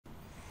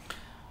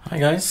Hi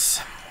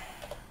guys,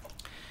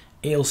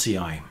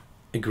 ALCI,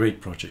 a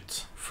great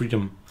project.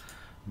 Freedom,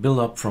 build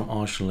up from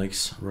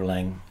ArcoLinux,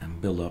 Relang,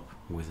 and build up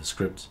with a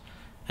script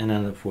and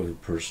end up with a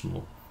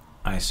personal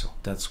ISO.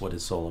 That's what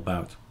it's all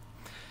about.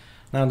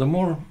 Now the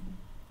more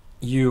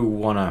you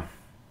want to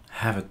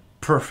have it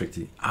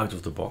perfectly out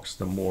of the box,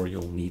 the more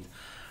you'll need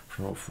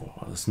for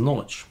this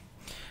knowledge.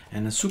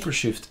 And a super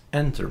shift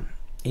enter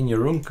in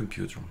your own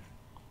computer.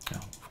 Now,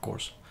 of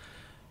course,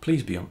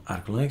 please be on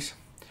ArcoLinux.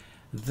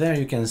 There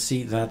you can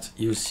see that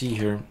you see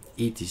here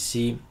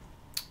etc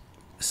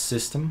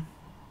system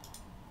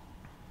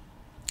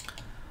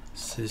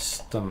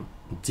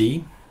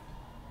D.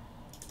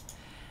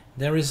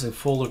 There is a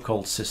folder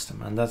called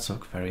system, and that's a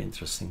very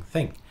interesting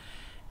thing.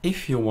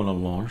 If you want to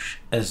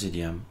launch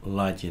SDM,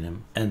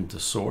 LightDM and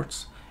the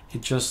sorts, it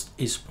just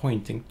is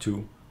pointing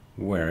to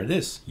where it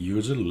is.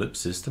 User lib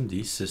system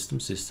D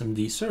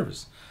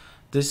service.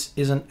 This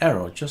is an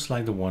arrow, just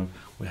like the one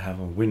we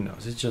have on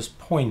Windows. It just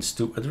points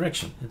to a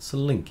direction. It's a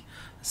link,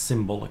 a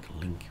symbolic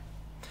link.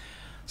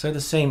 So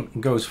the same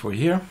goes for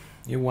here.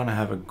 You want to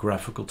have a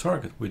graphical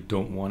target. We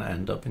don't want to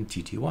end up in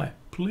TTY.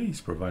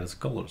 Please provide us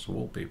colors,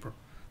 wallpaper,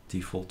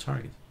 default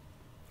target.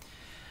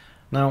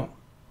 Now,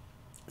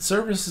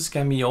 services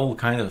can be all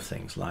kind of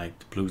things,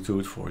 like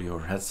Bluetooth for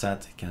your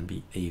headset. It can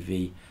be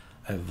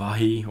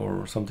AVI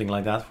or something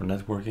like that for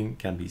networking. It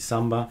can be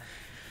Samba.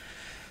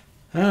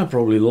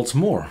 Probably lots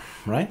more,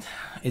 right?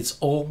 It's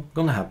all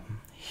gonna happen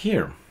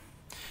here.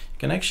 You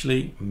can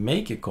actually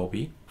make a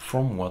copy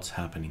from what's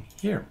happening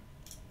here.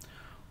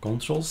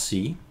 Control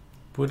C,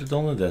 put it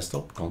on the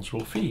desktop,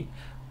 Control V.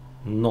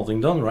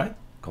 Nothing done, right?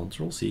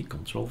 Control C,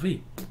 Control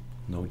V.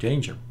 No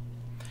danger.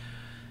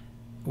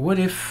 What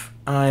if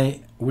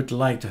I would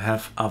like to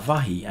have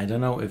AVI? I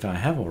don't know if I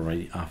have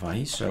already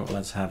AVI, so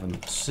let's have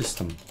a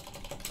system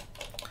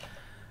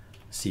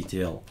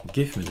CTL.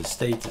 Give me the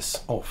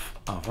status of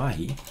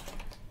AVI.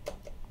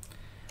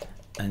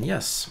 And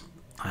yes,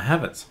 I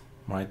have it,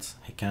 right?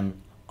 I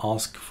can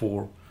ask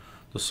for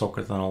the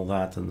socket and all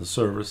that and the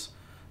service.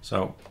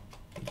 So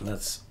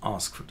let's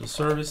ask for the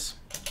service.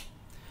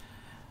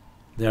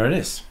 There it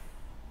is.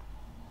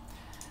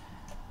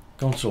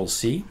 Control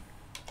C,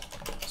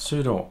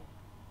 sudo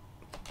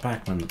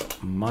pacman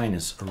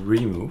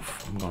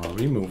 -remove. I'm gonna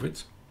remove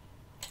it.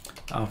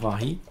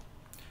 AVI,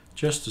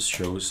 just to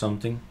show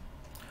something.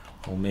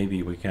 Or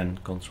maybe we can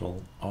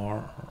Control R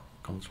or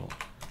Control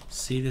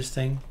C this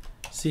thing.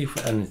 See if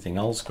anything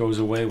else goes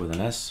away with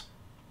an S.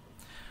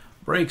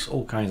 Breaks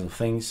all kinds of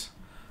things.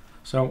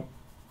 So,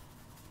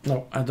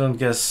 no, I don't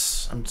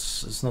guess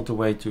it's not a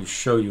way to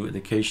show you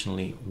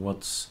occasionally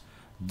what's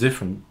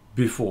different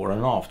before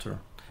and after.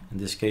 In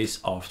this case,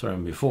 after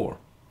and before.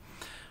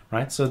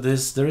 Right, so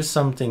there is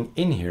something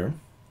in here.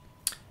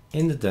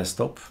 In the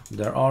desktop,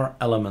 there are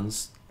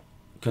elements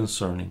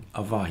concerning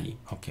AVI.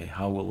 Okay,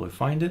 how will we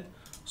find it?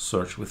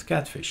 Search with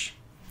catfish.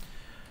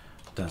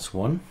 That's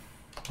one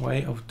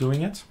way of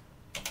doing it.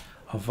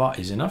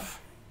 AVI is enough.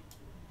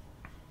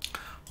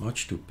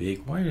 Much too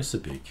big. Why is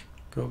it big?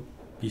 Go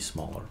be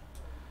smaller.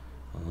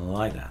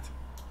 Like that.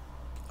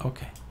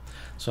 Okay.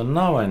 So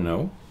now I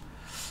know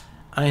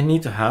I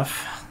need to have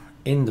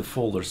in the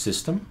folder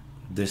system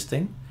this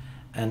thing,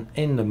 and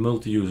in the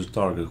multi-user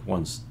target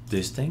ones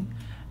this thing,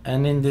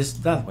 and in this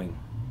that wing.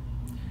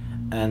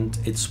 And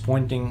it's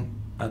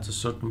pointing at a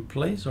certain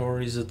place, or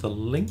is it a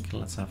link?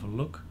 Let's have a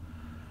look.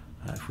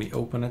 If we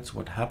open it,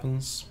 what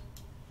happens?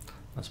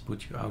 Let's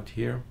put you out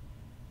here.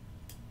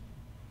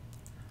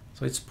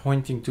 So it's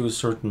pointing to a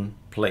certain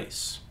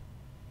place.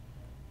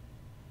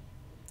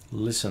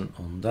 Listen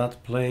on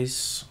that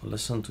place,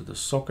 listen to the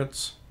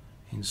sockets,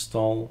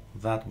 install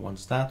that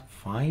once that,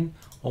 fine,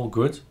 all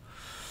good.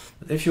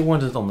 But if you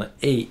want it on the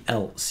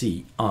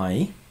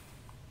ALCI,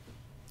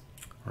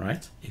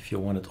 right, if you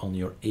want it on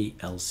your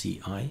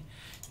ALCI,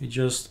 you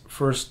just,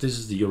 first, this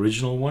is the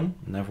original one,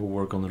 never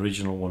work on the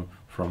original one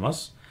from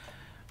us.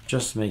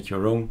 Just make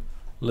your own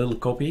little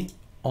copy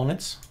on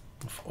it,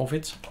 of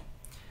it,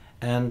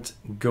 and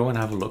go and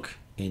have a look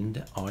in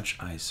the Arch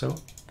ISO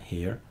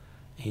here,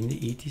 in the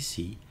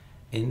etc,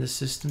 in the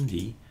system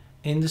D,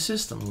 in the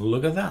system.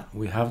 Look at that,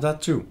 we have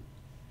that too.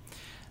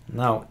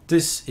 Now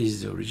this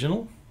is the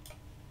original,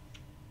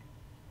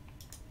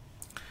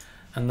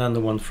 and then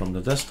the one from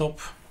the desktop.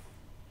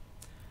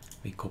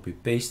 We copy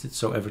paste it,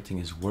 so everything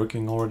is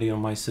working already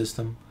on my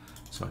system,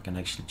 so I can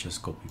actually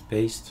just copy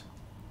paste.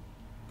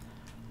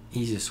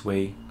 Easiest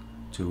way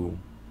to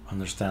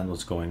understand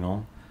what's going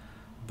on.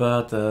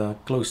 But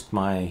closed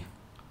my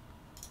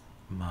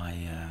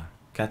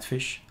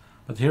catfish.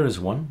 But here is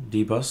one,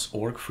 dbus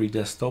org free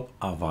desktop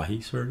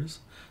AVI service.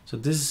 So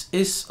this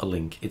is a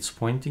link. It's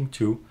pointing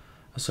to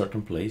a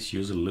certain place,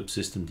 user lib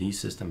system D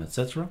system,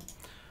 etc.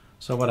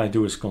 So what I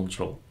do is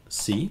Control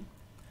C,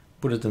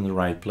 put it in the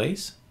right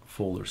place,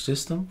 folder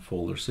system,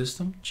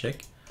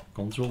 check,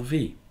 Control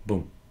V,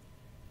 boom.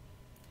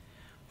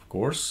 Of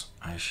course,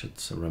 I should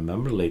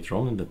remember later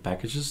on in the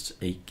packages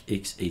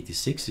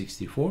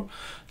x86-64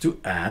 to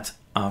add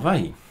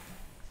AVI.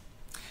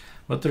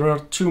 But there are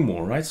two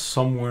more, right?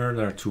 Somewhere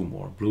there are two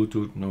more.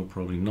 Bluetooth, no,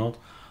 probably not.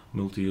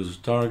 Multi-user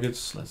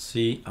targets, let's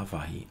see,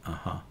 Avahi,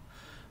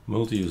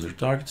 multi-user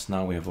targets,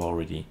 now we have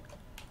already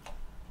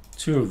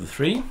 2 of the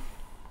 3.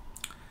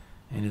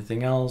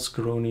 Anything else?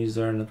 Cronies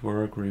there,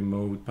 network,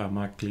 remote,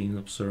 PAMA,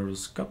 cleanup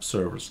service, cup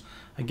servers.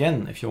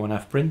 Again, if you want to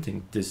have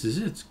printing, this is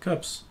it,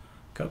 cups.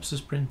 Cups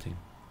is printing.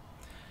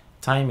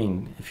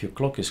 Timing, if your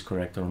clock is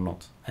correct or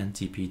not,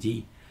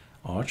 NTPD.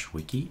 Arch,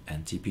 Wiki,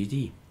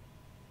 NTPD.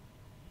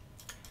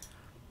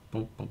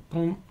 Boom, boom,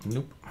 boom.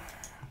 Nope.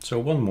 So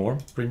one more,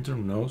 printer,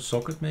 no,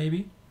 socket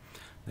maybe.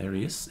 There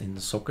he is, in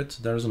the socket,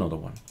 there's another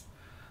one.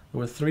 There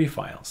were 3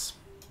 files.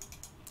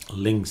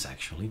 Links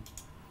actually.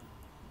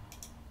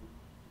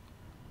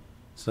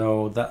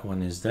 So that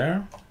one is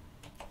there,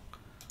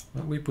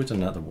 but we put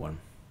another one.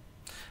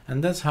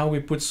 And that's how we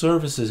put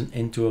services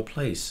into a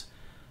place.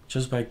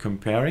 Just by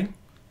comparing,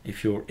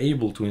 if you're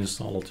able to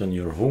install it on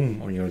your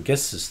home or your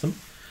guest system,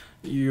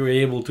 you're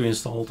able to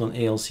install it on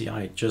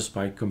ALCI just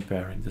by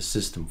comparing the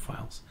system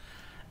files.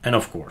 And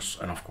of course,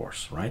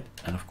 right?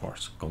 And of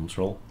course,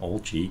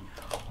 Ctrl-Alt-G,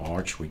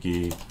 Arch,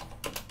 Wiki,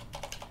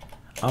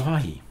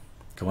 Avahi.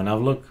 Go and have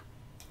a look.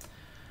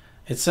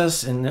 It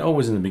says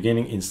always in the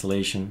beginning,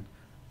 installation,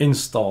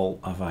 install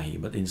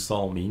Avahi, but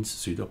install means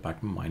sudo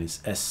pacman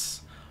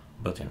 -s.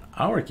 But in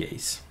our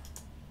case,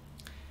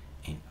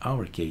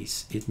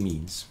 it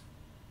means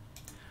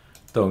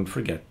don't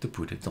forget to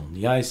put it on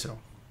the ISO.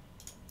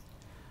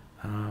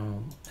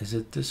 Is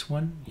it this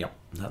one? Yep,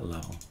 that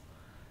level.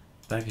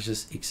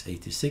 Packages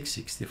x86,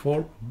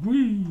 64,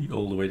 whee,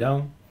 all the way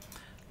down.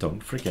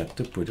 Don't forget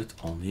to put it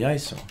on the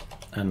ISO.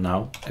 And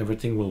now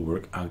everything will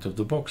work out of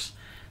the box.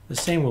 The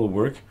same will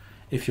work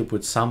if you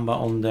put Samba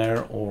on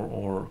there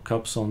or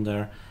cups on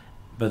there,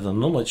 but the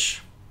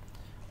knowledge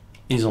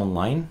is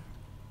online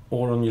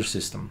or on your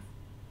system.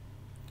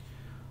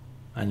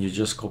 And you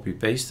just copy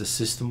paste the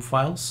system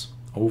files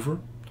over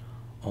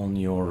on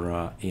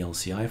your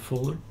ALCI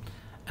folder,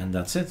 and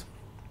that's it.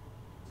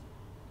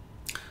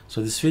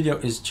 So this video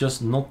is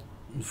just not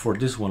for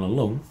this one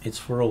alone, it's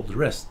for all the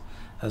rest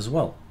as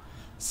well.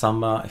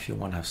 Samba, if you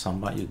want to have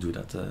Samba, you do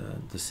that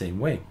the same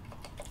way.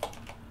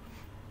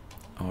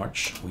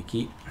 Arch,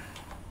 Wiki,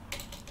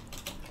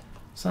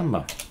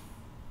 Samba.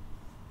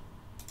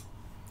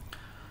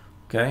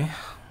 Okay,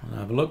 we'll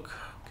have a look.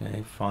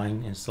 Okay,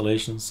 fine,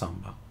 installation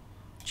Samba.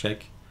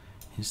 Check,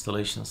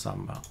 installation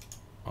Samba.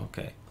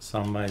 Okay,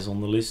 Samba is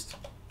on the list.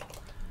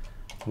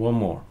 One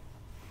more.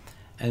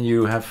 And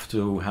you have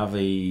to have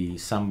a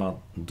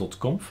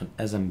samba.conf, an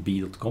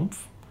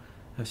smb.conf,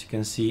 as you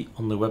can see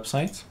on the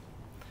website.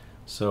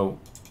 So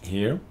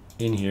here,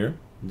 in here,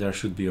 there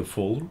should be a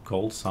folder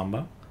called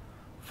Samba.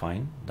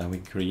 Fine, then we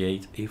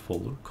create a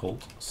folder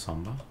called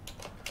Samba.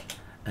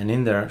 And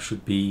in there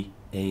should be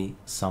a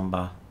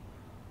samba.conf.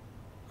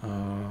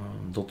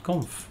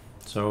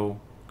 So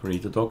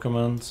create a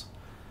document,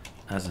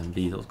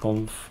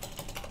 smb.conf.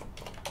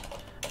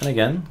 And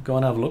again, go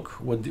and have a look.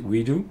 What did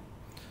we do?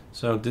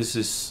 So this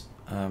is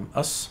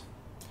us,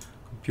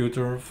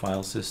 computer,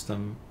 file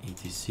system,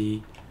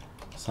 etc,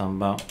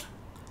 Samba.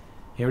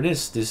 Here it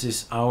is. This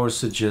is our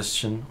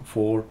suggestion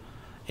for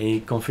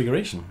a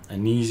configuration,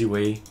 an easy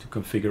way to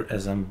configure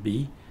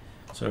SMB.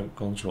 So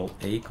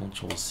Ctrl-A,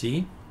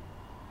 Ctrl-C,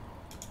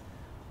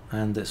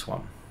 and this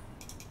one.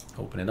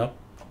 Open it up,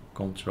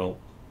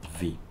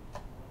 Ctrl-V.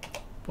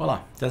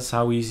 Voila, that's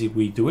how easy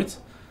we do it.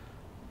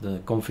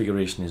 The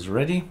configuration is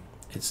ready.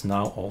 It's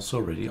now also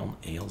ready on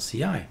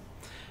ALCI.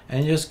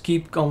 And just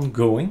keep on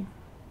going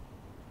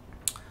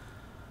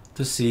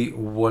to see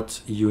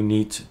what you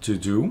need to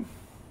do.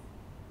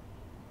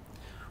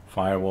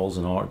 Firewalls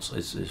and arts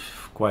is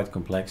quite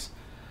complex,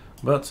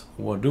 but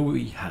what do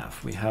we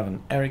have? We have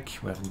an Eric,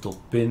 we have a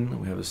 .bin,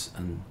 we have a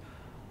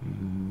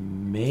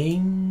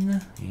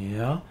main,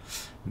 yeah,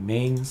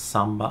 main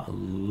Samba.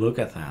 Look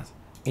at that,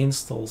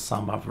 install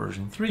Samba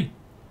version 3.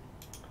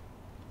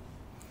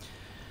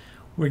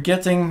 We're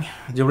getting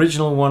the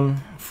original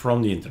one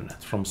from the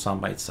internet, from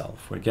Samba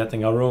itself. We're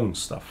getting our own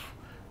stuff,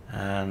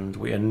 and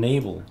we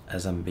enable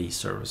SMB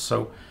service.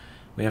 So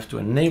we have to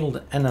enable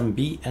the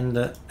NMB and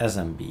the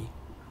SMB.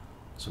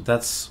 So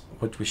that's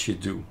what we should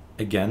do.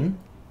 Again,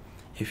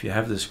 if you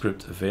have the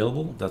script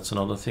available, that's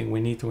another thing we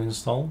need to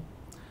install.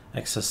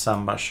 Access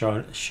Samba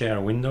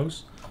share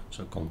windows.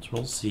 So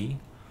Ctrl-C.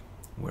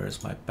 Where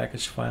is my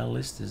package file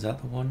list? Is that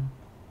the one?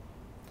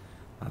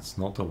 That's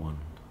not the one.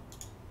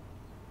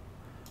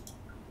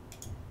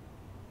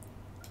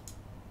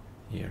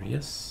 Here he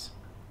is.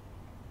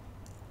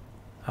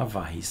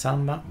 Avahi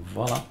Samba.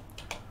 Voila.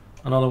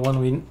 Another one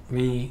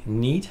we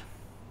need.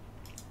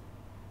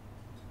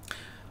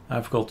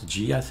 I've got the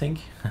G, I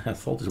think. I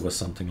thought it was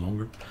something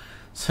longer.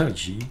 So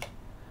G.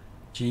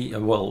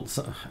 Well,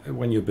 so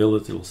when you build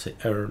it, it will say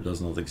error,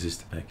 does not exist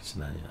the package.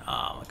 And then,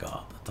 oh my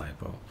god, the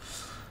typo.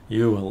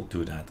 You will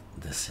do that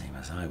the same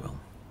as I will.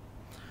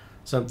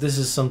 So this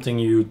is something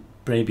you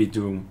maybe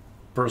do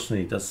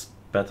personally. That's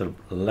better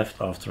left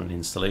after an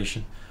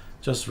installation.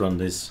 Just run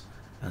this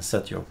and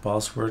set your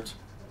password.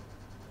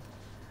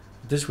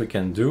 This we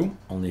can do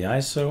on the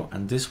ISO,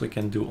 and this we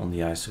can do on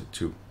the ISO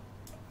too.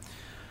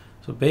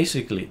 So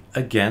basically,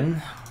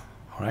 again,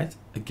 All right,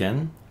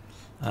 again,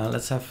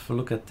 let's have a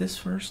look at this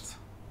first.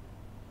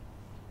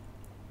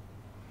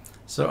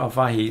 So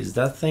Avahi is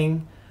that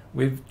thing.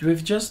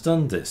 We've just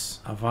done this.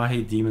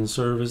 Avahi daemon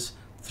service,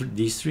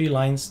 these 3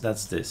 lines,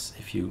 that's this.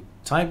 If you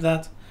type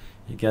that,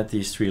 you get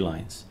these 3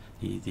 lines,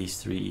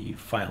 these 3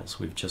 files.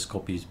 We've just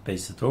copied,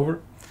 pasted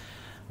over.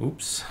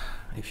 Oops.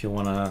 If you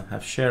want to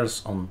have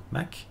shares on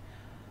Mac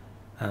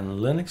and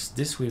Linux,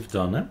 this we've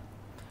done.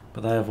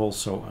 But I have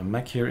also a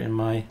Mac here in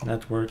my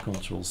network,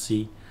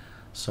 Control-C.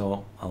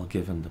 So I'll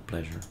give him the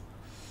pleasure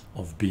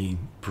of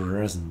being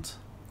present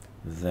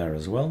there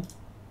as well.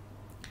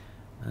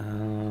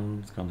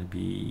 It's going to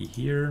be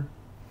here,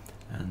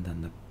 and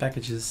then the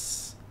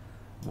packages.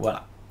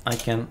 Voila, I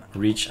can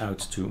reach out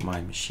to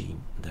my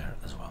machine there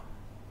as well.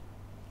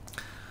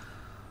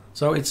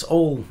 So it's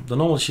all, the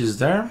knowledge is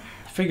there.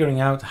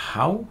 Figuring out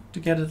how to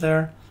get it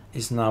there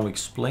is now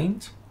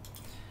explained.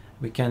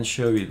 We can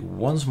show you it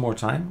once more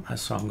time.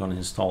 So I'm going to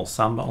install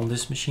Samba on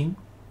this machine.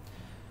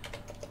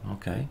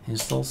 Okay,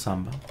 install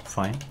Samba,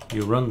 fine.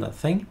 You run that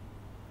thing.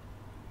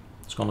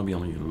 It's going to be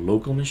on your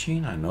local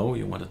machine. I know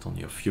you want it on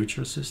your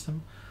future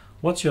system.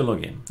 What's your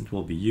login? It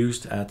will be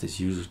used to add this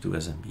user to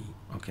SMB.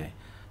 Okay,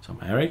 so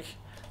I'm Eric,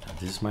 and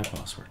this is my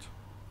password.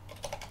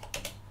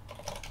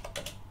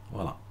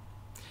 Voila.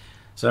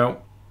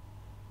 So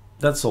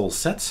that's all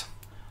set.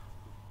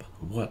 But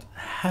what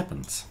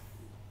happened?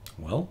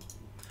 Well,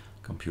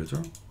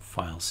 computer,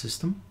 file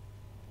system,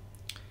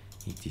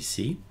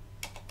 etc,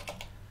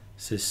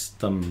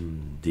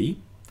 systemd.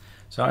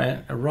 So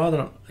I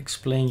rather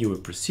explain you a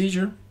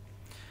procedure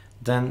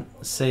than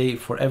say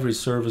for every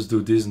service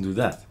do this and do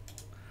that.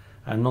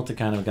 I'm not the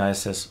kind of guy that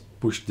says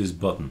push this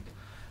button.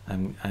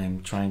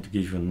 I'm trying to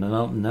give you an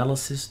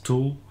analysis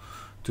tool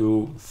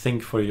to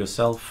think for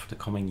yourself the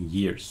coming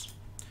years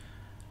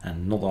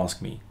and not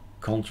ask me.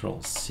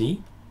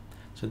 Control-C.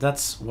 So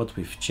that's what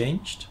we've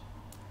changed.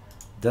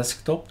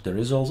 Desktop, there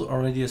is also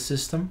already a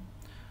system.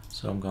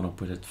 So I'm gonna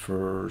put it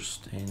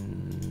first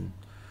in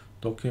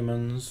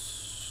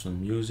documents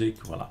and music.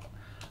 Voila.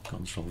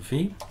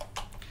 Control-V.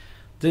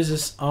 This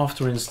is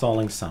after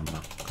installing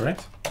Samba,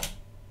 correct?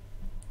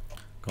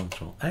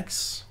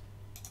 Control-X,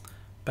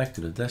 back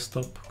to the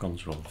desktop,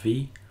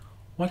 Control-V.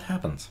 What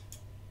happened?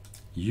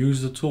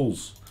 Use the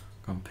tools,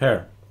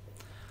 compare.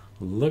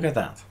 Look at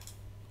that.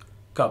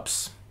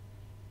 Cups.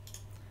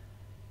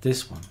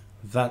 This one,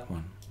 that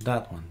one,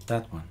 that one,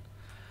 that one.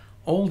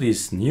 All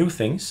these new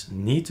things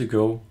need to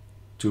go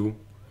to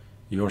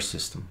your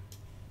system,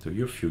 to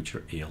your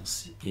future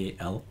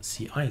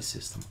ALCI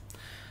system.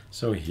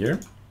 So here,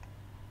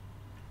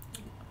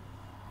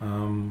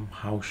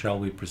 how shall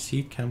we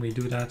proceed? Can we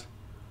do that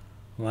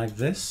like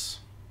this?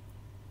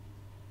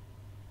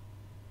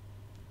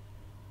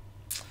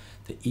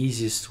 The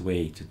easiest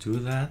way to do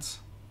that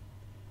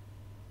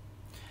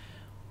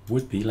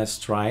would be, let's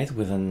try it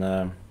with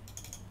an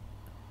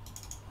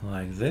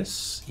like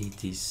this,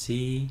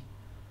 etc,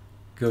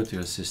 go to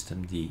your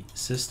systemd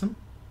system,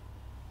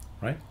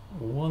 right?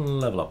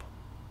 One level up.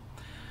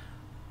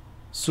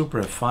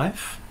 Super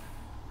F5,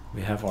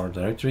 we have our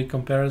directory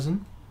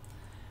comparison,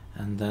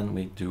 and then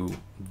we do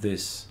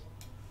this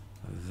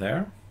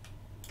there,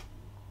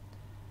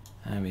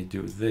 and we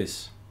do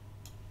this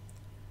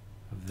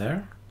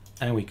there,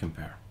 and we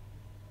compare.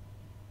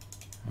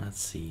 Let's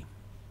see.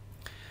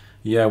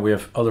 Yeah, we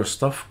have other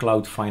stuff,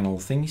 cloud final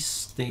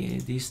things,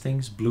 these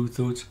things.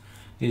 Bluetooth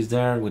is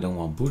there. We don't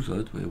want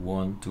Bluetooth. We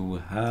want to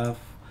have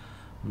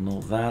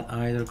not that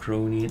either.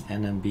 Cronian,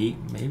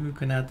 NMB. Maybe we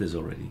can add this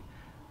already,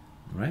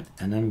 right?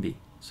 NMB.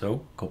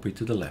 So copy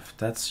to the left.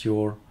 That's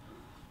your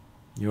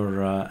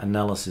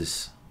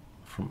analysis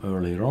from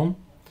earlier on.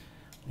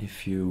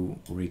 If you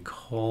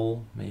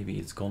recall, maybe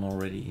it's gone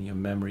already in your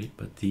memory,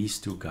 but these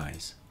two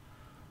guys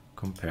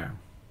compare.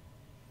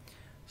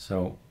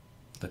 So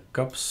the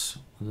cups,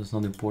 that's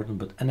not important,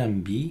 but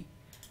NMB,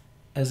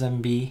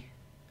 SMB,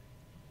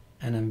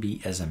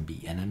 NMB,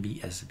 SMB,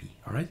 NMB, SMB.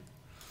 All right.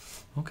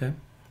 Okay,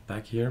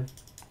 back here.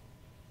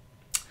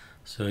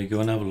 So you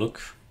go and have a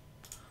look.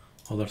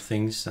 Other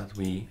things that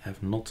we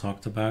have not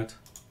talked about.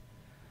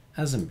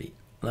 SMB,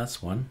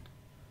 that's one.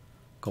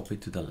 Copy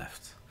to the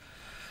left.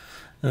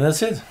 And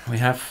that's it. We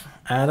have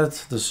added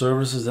the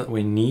services that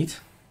we need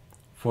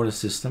for the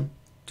system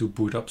to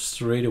boot up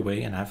straight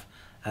away and have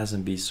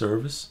SMB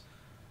service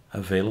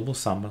available,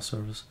 Samba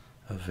service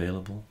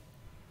available.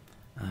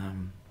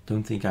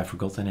 Don't think I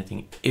forgot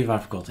anything. If I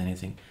forgot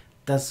anything,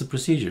 that's the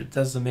procedure.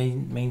 That's the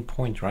main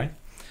point, right?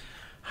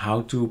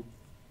 How to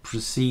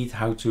proceed,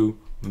 how to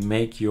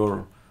make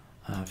your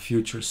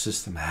future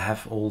system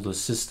have all the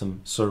system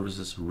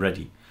services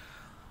ready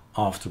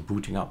after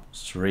booting up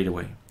straight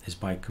away is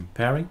by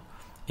comparing,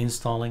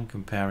 installing,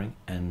 comparing,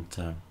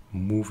 and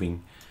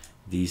moving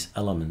these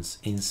elements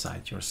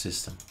inside your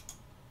system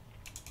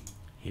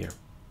here.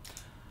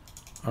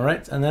 All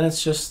right, and then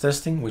it's just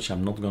testing, which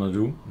I'm not gonna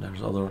do.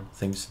 There's other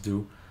things to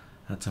do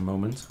at the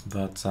moment,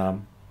 but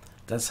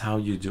that's how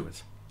you do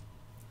it.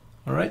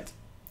 All right,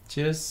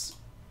 cheers.